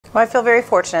Well, I feel very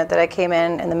fortunate that I came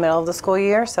in the middle of the school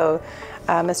year, so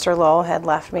Mr. Lowell had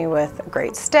left me with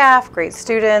great staff, great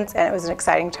students, and it was an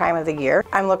exciting time of the year.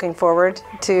 I'm looking forward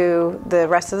to the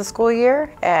rest of the school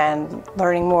year and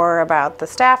learning more about the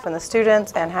staff and the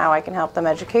students and how I can help them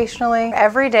educationally.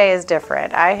 Every day is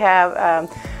different. I have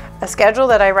a schedule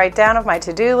that I write down of my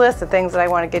to-do list, the things that I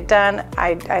want to get done.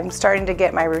 I'm starting to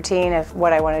get my routine of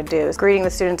what I want to do. Greeting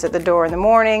the students at the door in the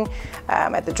morning,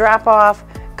 at the drop-off,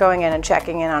 going in and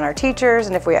checking in on our teachers,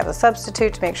 and if we have a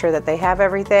substitute, to make sure that they have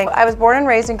everything. I was born and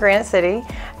raised in Granite City.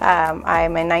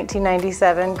 I'm a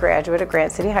 1997 graduate of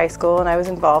Granite City High School, and I was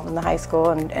involved in the high school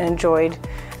and enjoyed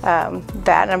that,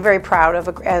 and I'm very proud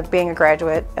of being a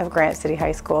graduate of Granite City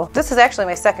High School. This is actually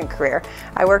my second career.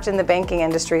 I worked in the banking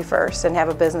industry first and have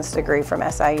a business degree from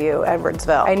SIU,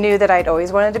 Edwardsville. I knew that I'd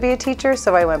always wanted to be a teacher,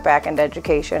 so I went back into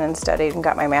education and studied and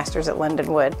got my master's at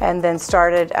Lindenwood, and then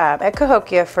started at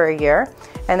Cahokia for a year,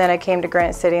 and then I came to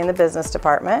Granite City in the business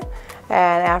department.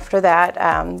 And after that,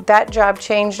 that job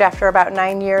changed. After about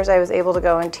 9 years, I was able to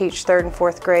go and teach 3rd and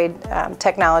 4th grade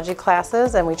technology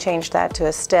classes, and we changed that to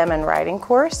a STEM and writing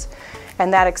course.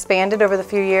 And that expanded over the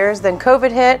few years. Then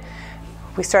COVID hit.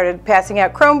 We started passing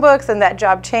out Chromebooks, and that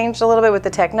job changed a little bit with the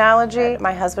technology.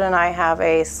 My husband and I have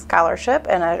a scholarship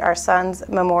and our son's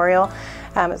memorial.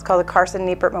 It's called the Carson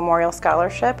Niepert Memorial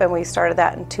Scholarship, and we started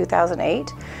that in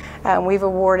 2008. We've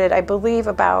awarded, I believe,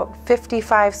 about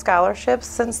 55 scholarships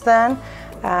since then,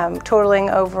 totaling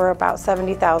over about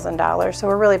 $70,000. So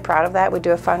we're really proud of that. We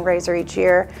do a fundraiser each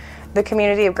year. The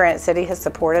community of Granite City has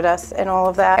supported us in all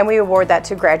of that, and we award that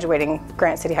to graduating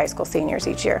Granite City High School seniors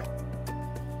each year.